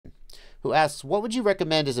who asks, what would you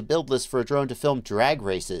recommend as a build list for a drone to film drag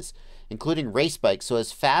races, including race bikes,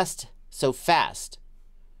 so fast?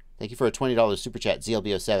 Thank you for a $20 super chat,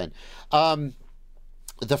 ZLB07.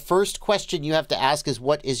 The first question you have to ask is,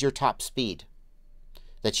 what is your top speed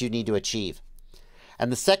that you need to achieve?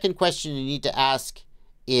 And the second question you need to ask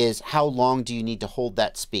is, how long do you need to hold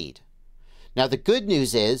that speed? Now, the good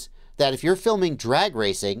news is that if you're filming drag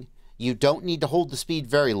racing, you don't need to hold the speed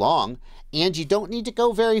very long, and you don't need to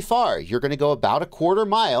go very far. You're going to go about a quarter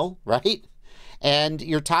mile, right? And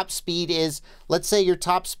your top speed is, let's say your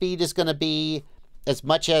top speed is going to be as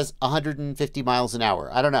much as 150 miles an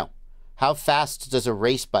hour. I don't know. How fast does a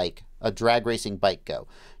race bike, a drag racing bike, go?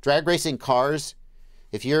 Drag racing cars,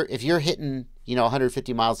 if you're hitting,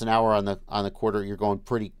 150 miles an hour on the quarter, you're going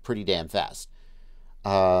pretty damn fast.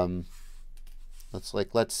 Let's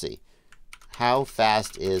see. How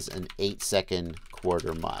fast is an 8-second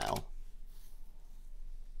quarter mile?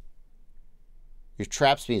 Your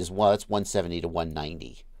trap speed is, that's 170 to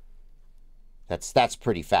 190. That's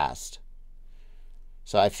pretty fast.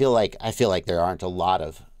 So I feel like there aren't a lot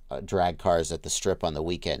of drag cars at the strip on the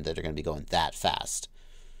weekend that are going to be going that fast.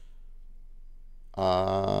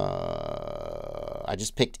 I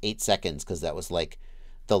just picked 8 seconds because that was like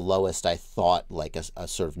the lowest I thought like a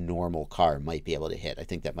sort of normal car might be able to hit. I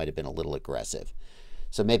think that might have been a little aggressive.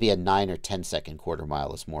 So maybe a 9 or 10 second quarter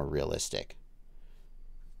mile is more realistic.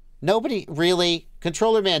 Nobody really.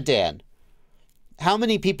 Controller Man Dan, how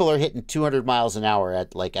many people are hitting 200 miles an hour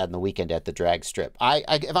on the weekend at the drag strip?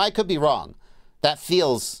 If I could be wrong, that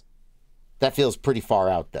feels pretty far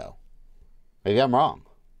out though. Maybe I'm wrong.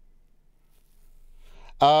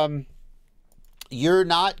 You're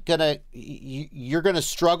gonna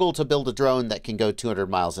struggle to build a drone that can go 200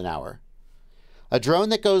 miles an hour. A drone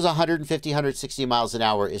that goes 150, 160 miles an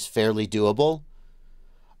hour is fairly doable.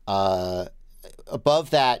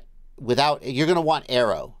 Above that, you're gonna want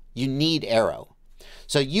aero. You need aero.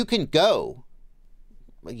 So you can go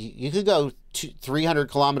 300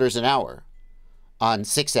 kilometers an hour on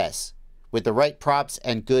 6S with the right props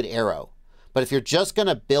and good aero. But if you're just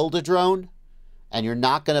gonna build a drone and you're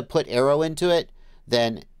not gonna put aero into it,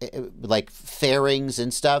 then like fairings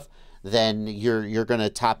and stuff, then you're going to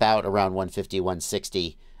top out around 150,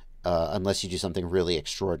 160, unless you do something really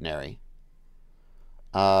extraordinary.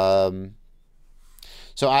 So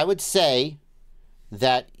I would say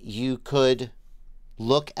that you could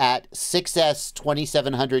look at 6S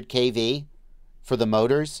 2700 kV for the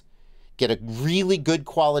motors, get a really good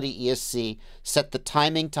quality ESC, set the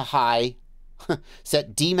timing to high,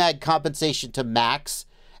 set DMAG compensation to max,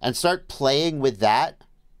 and start playing with that.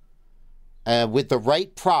 With the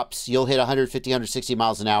right props, you'll hit 150, 160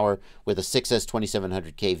 miles an hour with a 6S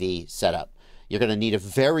 2700 kV setup. You're going to need a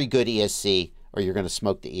very good ESC, or you're going to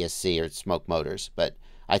smoke the ESC or smoke motors. But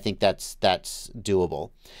I think that's doable.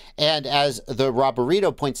 And as the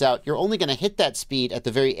Roberito points out, you're only going to hit that speed at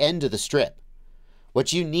the very end of the strip.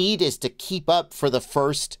 What you need is to keep up for the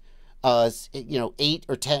first, 8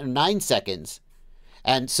 or 10 or 9 seconds.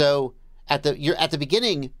 And so at the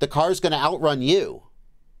beginning, the car's going to outrun you.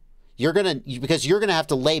 Because you're going to have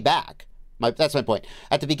to lay back. That's my point.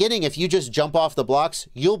 At the beginning, if you just jump off the blocks,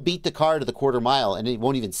 you'll beat the car to the quarter mile and it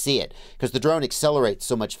won't even see it because the drone accelerates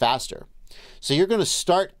so much faster. So you're going to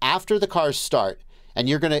start after the cars start and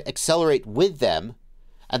you're going to accelerate with them,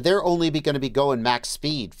 and they're only going to be going max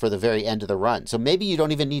speed for the very end of the run. So maybe you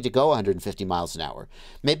don't even need to go 150 miles an hour.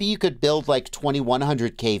 Maybe you could build like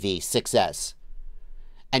 2100 kV 6S.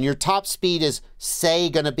 And your top speed is, say,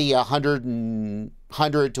 going to be 100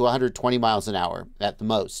 to 120 miles an hour at the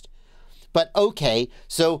most. But okay,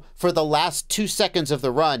 so for the last 2 seconds of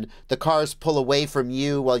the run, the cars pull away from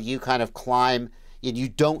you while you kind of climb, and you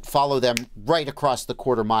don't follow them right across the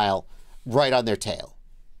quarter mile, right on their tail.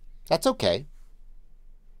 That's okay.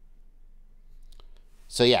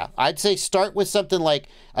 So yeah, I'd say start with something like,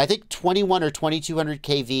 I think 21 or 2200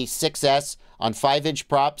 kV 6S on 5-inch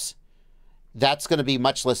props. That's going to be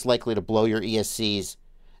much less likely to blow your ESCs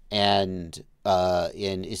and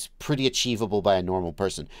is pretty achievable by a normal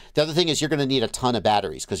person. The other thing is you're going to need a ton of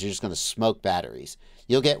batteries because you're just going to smoke batteries.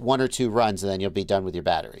 You'll get 1 or 2 runs and then you'll be done with your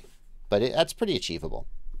battery. But that's pretty achievable.